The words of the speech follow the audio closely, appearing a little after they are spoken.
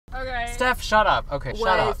Okay. Steph, shut up. Okay,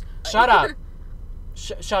 shut up. Shut up.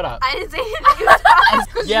 Shut up. I didn't say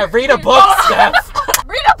anything. Yeah, read a book, Steph.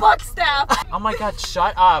 Read a book, Steph. Oh my god,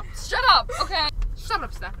 shut up. Shut up. Okay. Shut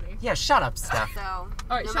up, Stephanie. Yeah, shut up, Steph. So,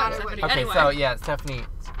 Alright, no shut up, matter Stephanie. what. Okay, Anyway. so yeah, Stephanie.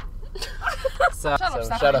 Shut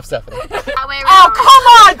up, Stephanie. Oh, come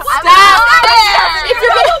on, Steph! If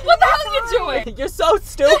you're gonna, what the hell are you doing? You're so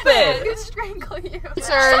stupid. You strangle you.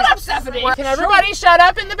 Shut up, Stephanie. Can everybody shut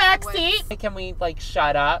up in the back seat? Can we like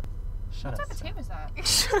shut up? Shut What up. type of tape is that?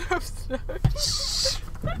 Shut up, Steph.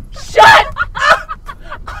 Shut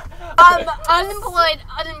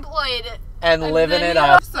Unemployed. And And living then it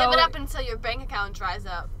up. Live it up until your bank account dries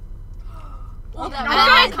up. Oh, Then no.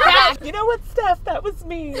 come back. You know what, Steph? That was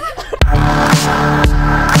me.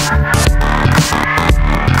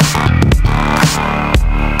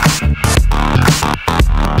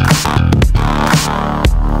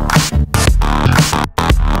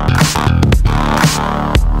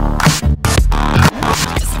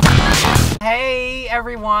 Hey,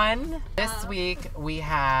 everyone. This week we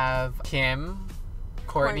have Kim,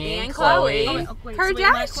 Courtney, and Chloe. Oh, wait, so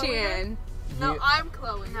am I Chloe then? Kardashian. No, I'm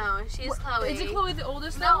Chloe. No, she's Chloe. Is it Chloe the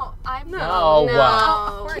oldest No, now? I'm No.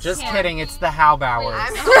 No. Just Yeah. kidding. It's the Haubauers.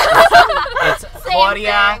 I'm It's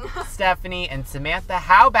Claudia, thing. Stephanie, and Samantha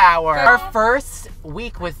Haubauer. Our first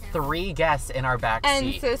week with 3 guests in our back And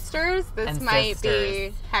seat. sisters, this And might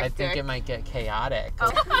sisters. be I hectic. think it might get chaotic.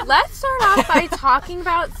 Let's start off by talking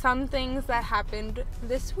about some things that happened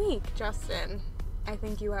this week. Justin, I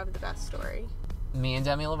think you have the best story. Me and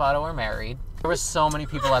Demi Lovato were married. There were so many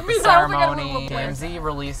people at the We thought we were gonna ceremony. move away. Ramsey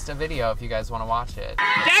released a video if you guys want to watch it.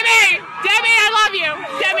 Demi, I love you.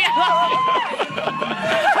 Demi, I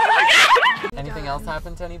love you. Anything else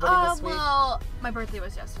happen to anybody this week? Well, My birthday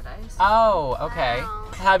was yesterday. So. Oh, okay. Wow.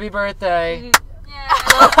 Happy birthday.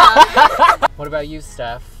 yeah. What about you,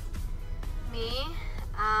 Steph? Me,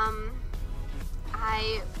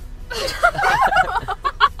 I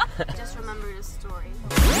just remembered a story.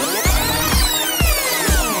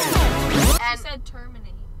 She And said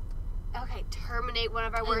terminate. okay, terminate one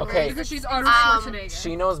of our workers. Okay. Because she's Arnold Schwarzenegger.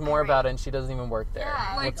 She knows more about it and she doesn't even work there.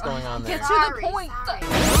 Yeah. What's going on there? Get to the point.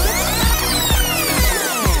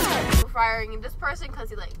 We're firing this person because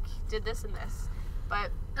he like did this and this,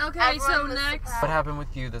 but Okay, so everyone was next. surprised. What happened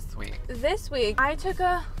with you this week? This week, I took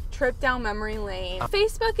a trip down memory lane.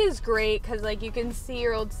 Facebook is great because like you can see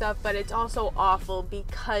your old stuff, but it's also awful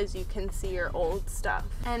because you can see your old stuff.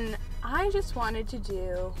 And I just wanted to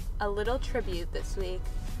do a little tribute this week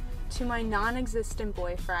to my non-existent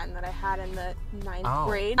boyfriend that I had in the 9th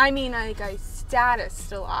grade. I mean, I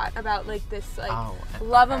statused a lot about like this like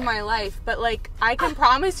love of my life, but like I can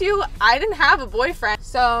promise you I didn't have a boyfriend.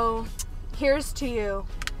 So here's to you,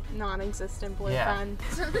 non-existent boyfriend.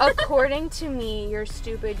 According to me, you're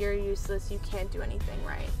stupid, you're useless, you can't do anything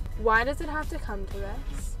right. Why does it have to come to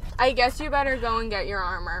this? I guess you better go and get your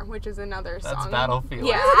armor, which is another song. That's Battlefield.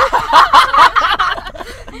 Yeah.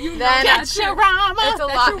 You Then get your it's a That's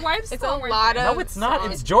lot. your wife's It's a song right lot there. of. No, it's not.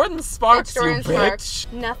 songs. It's Jordan Sparks, It's Jordan you Sparks.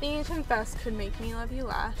 bitch. Nothing you confess could make me love you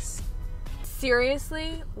less.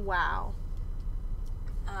 Seriously, wow.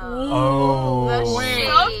 Oh. The Wait.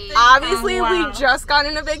 shade. Obviously, Wow. we just got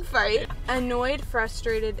in a big fight. Annoyed,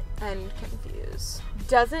 frustrated, and confused.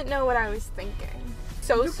 Doesn't know what I was thinking.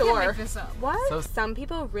 So You sore. can't make this up. What? So- Some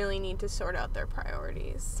people really need to sort out their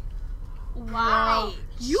priorities. Why?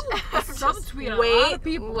 You subtweet a lot Wait, of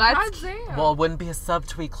people. let's- Goddamn. Well, it wouldn't be a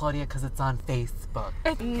subtweet, Claudia, because it's on Facebook.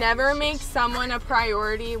 Never make someone a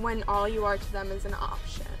priority when all you are to them is an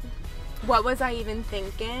option. What was I even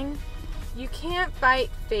thinking? You can't fight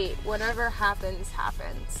fate. Whatever happens,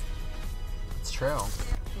 happens. It's true.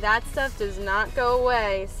 That stuff does not go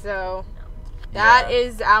away, so that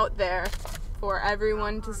is out there for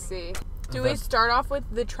everyone to see. Do we start off with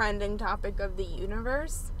the trending topic of the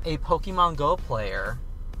universe? A Pokemon Go player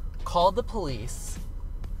called the police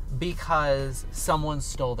because someone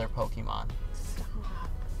stole their Pokemon.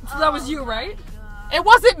 So that was you, right? It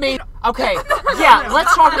wasn't me. Okay, yeah,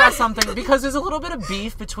 let's talk about something because there's a little bit of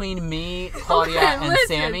beef between me, Claudia, Okay, and listen.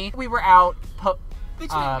 Sammy. We were out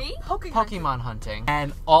Between me? Pokemon hunting,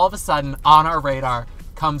 and all of a sudden on our radar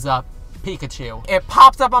comes up Pikachu. It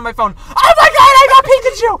pops up on my phone. Oh my god, I got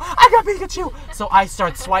Pikachu! I got Pikachu! So I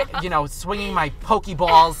start swinging my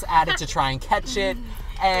Pokeballs at it to try and catch it.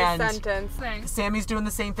 And Sentence. Thanks. Sammy's doing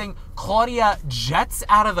the same thing. Claudia jets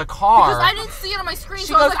out of the car. Because I didn't see it on my screen. She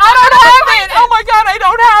so I goes, was like, I don't have it! Oh my god, I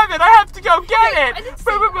don't have it! I have to go get I it! didn't see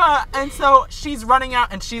Blah, blah, blah. And so she's running out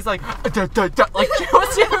and she's like, duh, duh, duh. Like she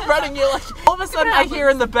was even running. You're like, all of a sudden I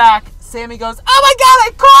hear in the back, Sammy goes, oh my god,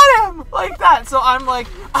 I caught him! Like that. So I'm like,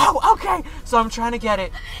 oh, okay. So I'm trying to get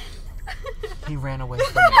it. He ran away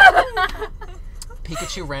from me.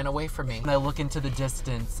 Pikachu ran away from me. And I look into the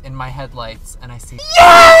distance in my headlights and I see, yeah!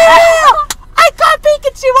 I caught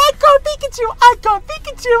Pikachu! I caught Pikachu! I caught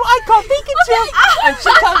Pikachu! I caught Pikachu!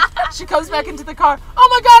 And she comes back into the car. Oh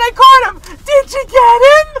my god, I caught him! Did you get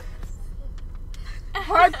him?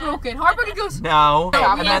 Heartbroken. Heartbroken goes. No.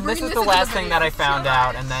 Yeah, And yeah, then we're this gonna is the listen to last the thing video. that I found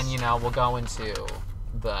out, and then, you know, we'll go into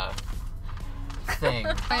the thing.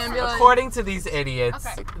 Ambulance. According to these idiots,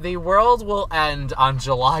 Okay. the world will end on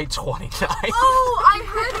July 29th. Oh, I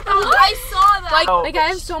heard about it. I saw that. Like I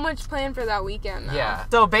have so much planned for that weekend. Though. Yeah.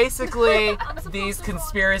 So basically, supposed these to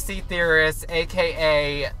conspiracy theorists,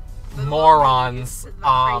 aka morons,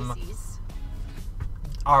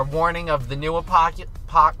 are warning of the new apocalypse.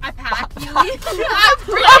 Apocalypse.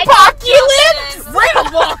 Read a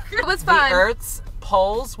book! It was The fun. Earth's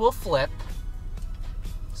poles will flip.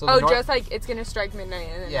 So the Oh, North- just like it's gonna strike midnight.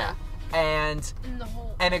 And then yeah. And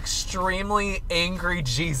an extremely angry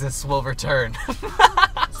Jesus will return.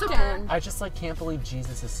 Done. I just can't believe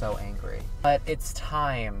Jesus is so angry. But it's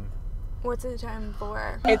time. What's the time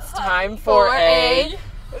for? It's time for a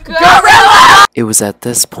gorilla. It was at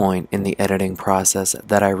this point in the editing process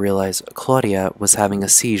that I realized Claudia was having a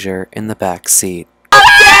seizure in the back seat.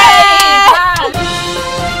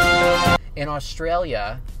 In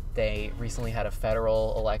Australia, they recently had a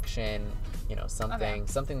federal election, you know,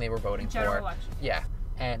 something they were voting General for. election. Yeah.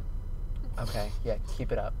 And yeah,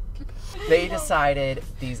 keep it up. They decided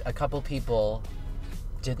a couple people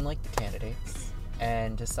didn't like the candidates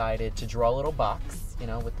and decided to draw a little box, you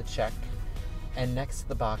know, with the check, and next to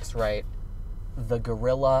the box write the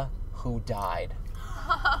gorilla who died.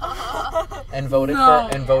 And voted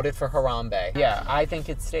for Harambe. Yeah, I think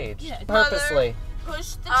it's staged. Yeah. Purposely.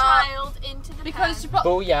 Push the child into the Because pen. she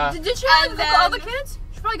probably. Booyah. Did she And like then- all the kids?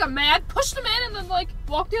 She probably got mad, pushed them in, and then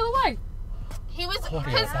walked the other way. He was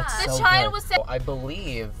Claudia, because that's the so child good. was saying. I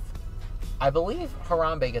believe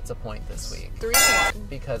Harambe gets a point this week 3-1.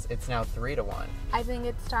 because it's now 3-1. I think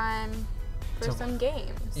it's time for some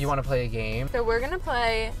games. You want to play a game? So we're gonna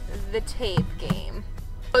play the tape game.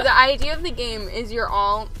 So the idea of the game is you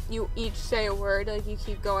each say a word, like you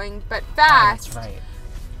keep going, but fast. Oh, that's right.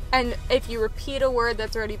 And if you repeat a word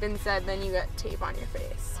that's already been said, then you get tape on your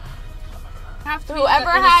face. Have to be Whoever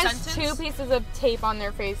in a has sentence. 2 pieces of tape on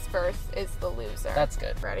their face first is the loser. That's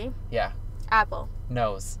good. Ready? Yeah. Apple.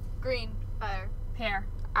 Nose. Green fire. Pear.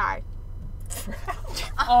 Eye.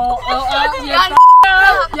 Yeah.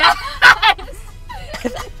 Yes.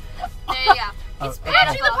 There you go. It's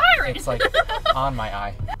Angie the pirate. It's like on my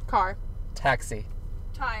eye. Car. Taxi.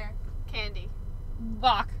 Tire. Candy.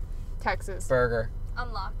 Lock. Texas. Burger.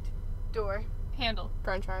 Unlocked. Door. Handle.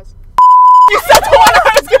 French fries. You said the one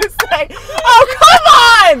I was gonna say. Oh, come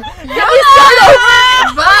on!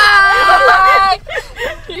 Bye!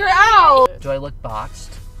 You're out. Do I look botched?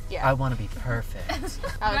 Yeah. I want to be perfect. That You was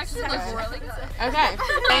actually look good. really good. Okay.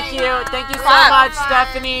 Thank you so Clap. much,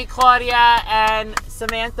 Stephanie, Claudia, and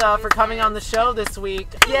Samantha for coming on the show this week.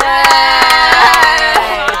 Yay!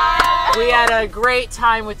 We had a great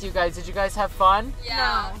time with you guys. Did you guys have fun?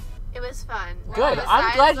 Yeah. It was fun. Good.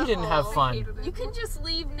 I'm glad you didn't have fun. You can just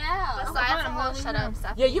leave now. Besides fine, the I'm whole gonna shut leave up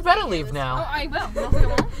stuff. Yeah, you better leave now. Oh, I will.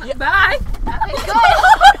 Yeah. Bye. Okay, go.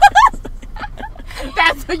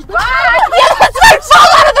 That's what you. Yeah, that's right! Fall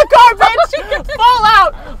out of the car, bitch! Fall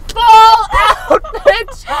out! Fall out,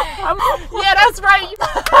 bitch! Yeah, that's right!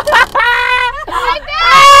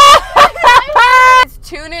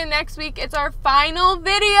 Tune in next week. It's our final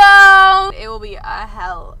video. It will be a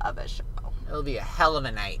hell of a show. It'll be a hell of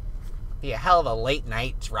a night. Be a hell of a late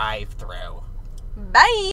night drive-through. Bye.